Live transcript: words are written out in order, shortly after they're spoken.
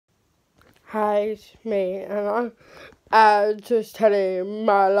Hi, it's me, and I'm just telling you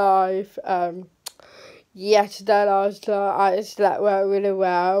my life. Yesterday last night I slept really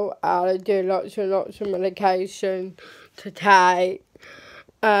well, and I do lots and lots of medication to take.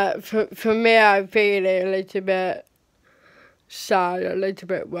 For me, I'm feeling a little bit sad, a little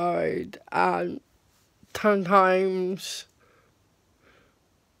bit worried, and sometimes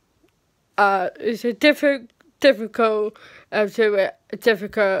it's a difficult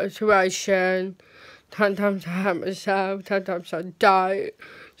situation. Sometimes I hurt myself, sometimes I don't.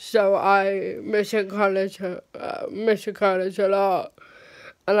 So I miss college a lot,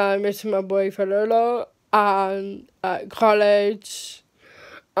 and I miss my boyfriend a lot. And at college,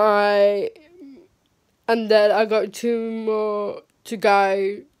 and then I got 2 more to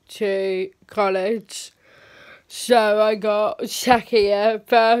go to college. So I got second year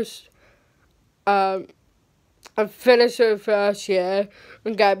first. I finished the first year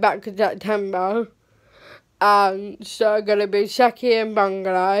and go back in September. So I'm going to be second year in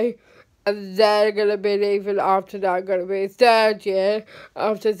bungalow, and then I'm going to be leaving after that. I'm going to be third year.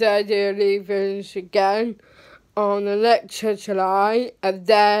 After third year, leaving again on the next July, and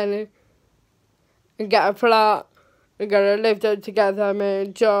then get a flat. We're going to live there together, me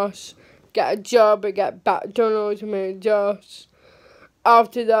and Josh. Get a job and get McDonald's, me and Josh.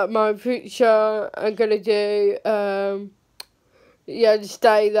 After that, my future, I'm going to do,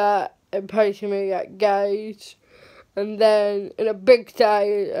 stay there and patiently get engaged. And then in a big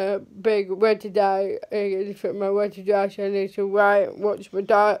day, a big wedding day, for my wedding dress, I need to watch my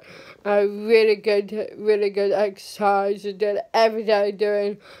diet, really good exercise. I did it every day,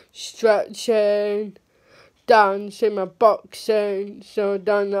 doing stretching, dancing, my boxing. So I've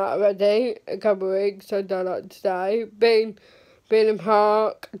done that already, a couple of weeks. I've done that today. Been in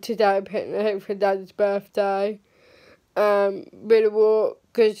park today, picnic for Dad's birthday. Been a walk,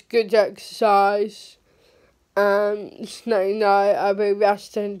 good exercise. Snowy night, I'll be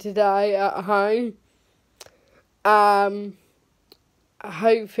resting today at home.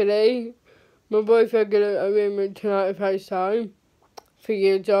 Hopefully, my boyfriend gonna ring me tonight FaceTime for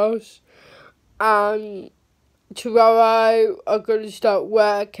you, Josh. Tomorrow, I'm gonna start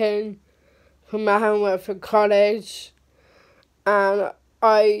working for my homework for college. And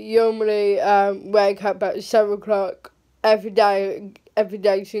I normally wake up at 7 o'clock every day,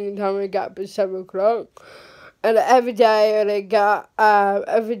 single time I get up at 7 o'clock. And every day I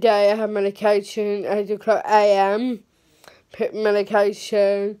have medication, 8 o'clock a.m.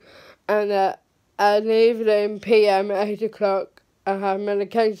 medication, and evening p.m. at 8 o'clock I have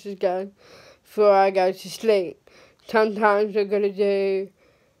medication again before I go to sleep. Sometimes I'm going to do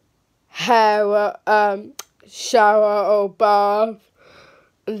hair, shower or bath,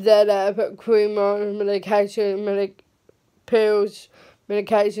 and then I put cream on, medication, pills,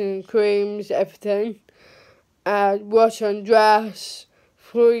 medication, creams, everything. Wash and dress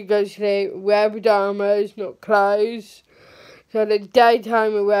before you go to sleep. Wear pyjamas, not clothes. So the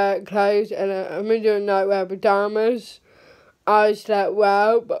daytime I wear clothes, and in the middle of the night wear pyjamas. I slept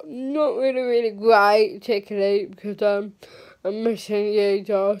well, but not really great, particularly because I'm missing you,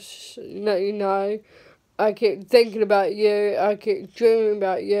 Josh. Let you know. I keep thinking about you. I keep dreaming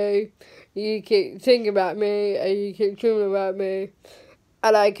about you. You keep thinking about me, and you keep dreaming about me.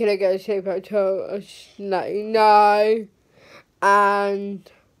 And I couldn't go to sleep at all. I just let you know.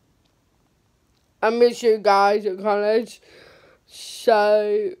 And I miss you guys at college.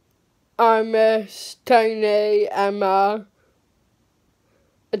 So I miss Tony, Emma,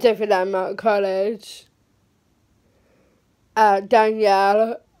 a different Emma at college,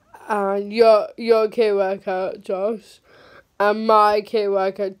 Danielle, and your key worker, Josh, and my key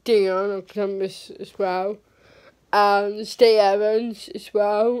worker, Dion, I miss as well. Steve Evans as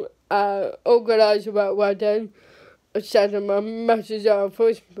well, organised about wedding. I sent him a message on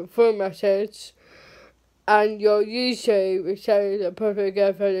full message. And your YouTube, which says a perfect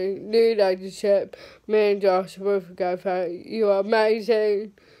girlfriend, new relationship, me and Josh, a perfect girlfriend. You are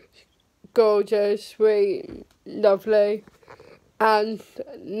amazing, gorgeous, sweet, lovely, and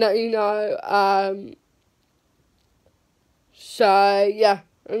let you know. So yeah,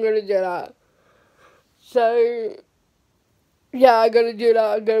 I'm gonna do that. So, yeah, I'm going to do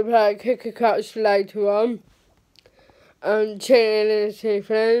that. I'm going to play Kicker Cuts later on. I'm chilling this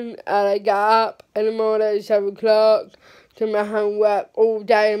evening, and I get up in the morning at 7 o'clock, do my homework all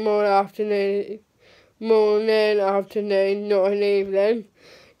day, morning, afternoon, not an evening.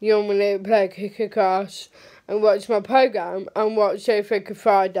 Normally play Kicker Cuts and watch my programme, and watch Freaking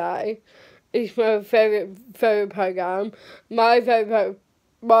Friday. It's my favourite programme. My favourite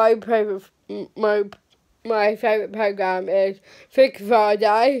programme is Freaking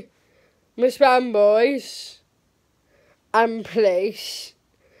Friday, my spam boys and police.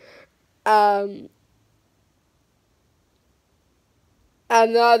 And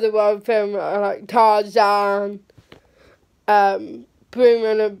the other one film like Tarzan, broom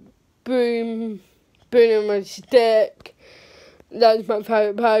and a stick. That's my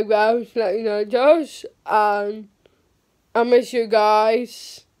favourite programme, let you know, Josh. I miss you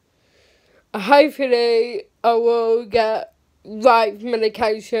guys. Hopefully I will get right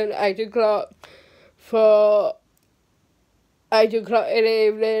medication 8 o'clock for 8 o'clock in the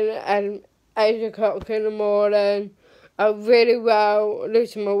evening and 8 o'clock in the morning. I really well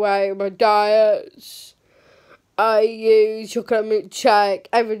listen my way, my diets. I use chocolate milk shake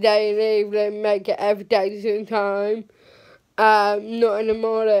every day in the evening, make it every day at the same time. Not in the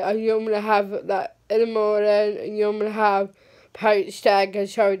morning. I normally have that in the morning. I normally have poached egg and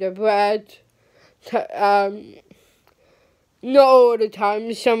soda bread. Not all the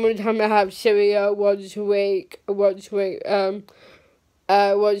time. Some of the time I have cereal once a week. Once a week,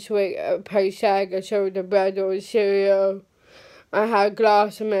 poached egg and soda bread or cereal. I have a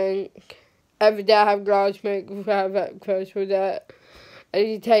glass of milk. Every day I have a glass of milk for breakfast with it. And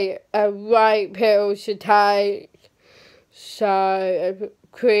you take white pills to take. So,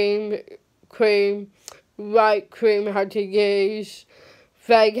 white cream how to use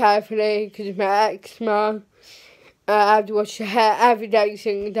very carefully because of my eczema. I have to wash your hair every day,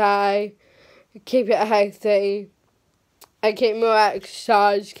 single day. Keep it healthy. I keep more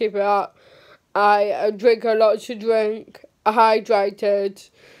exercise, keep it up. I drink a lot to drink. I hydrated.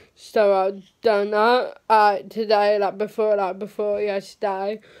 So I've done that today, before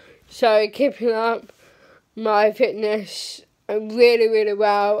yesterday. So keeping up my fitness really, really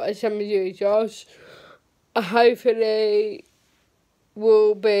well, as some of you, Josh. I hopefully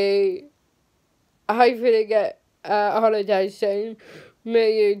get a holiday soon.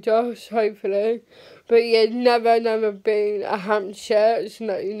 Me, you, Josh, hopefully. But yeah, never been a Hampshire, so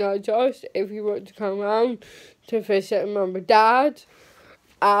let you know, Josh, if you want to come around to visit Mum and Dad.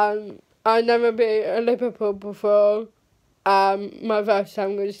 I've never been in Liverpool before. My first time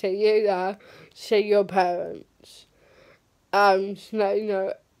I'm going to see you there, see your parents. So let you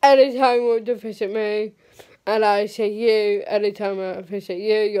know, anytime you want to visit me, and I see you, anytime I visit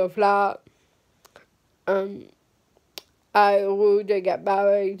you, your flat, I will do get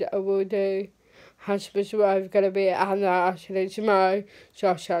married, I will do husband's wife, going to be at Hannah actually tomorrow,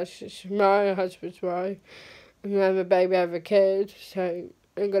 Josh tomorrow, husband's wife, and then have a baby, have a kid, so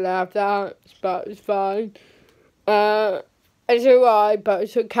I'm going to have that, but it's fine. It's alright, but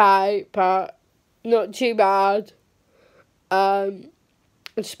it's okay, but not too bad. I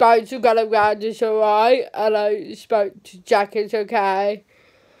spoke to Gallagher, it's alright, and I spoke to Jack, it's okay,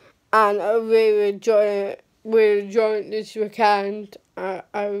 and I really enjoyed it. We're enjoying this weekend.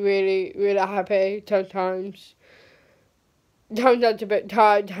 I'm really, really happy. Sometimes a bit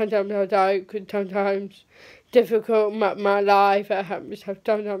tired, sometimes I don't, because sometimes difficult my life at home,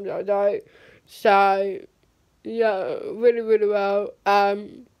 sometimes I don't. So, yeah, really, really well. I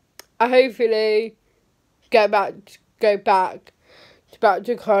hopefully go back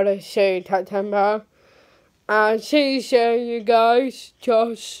to college soon, September. And see you soon, you guys,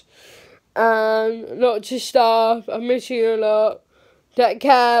 Josh. Lots of stuff. I miss you a lot. Take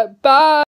care. Bye.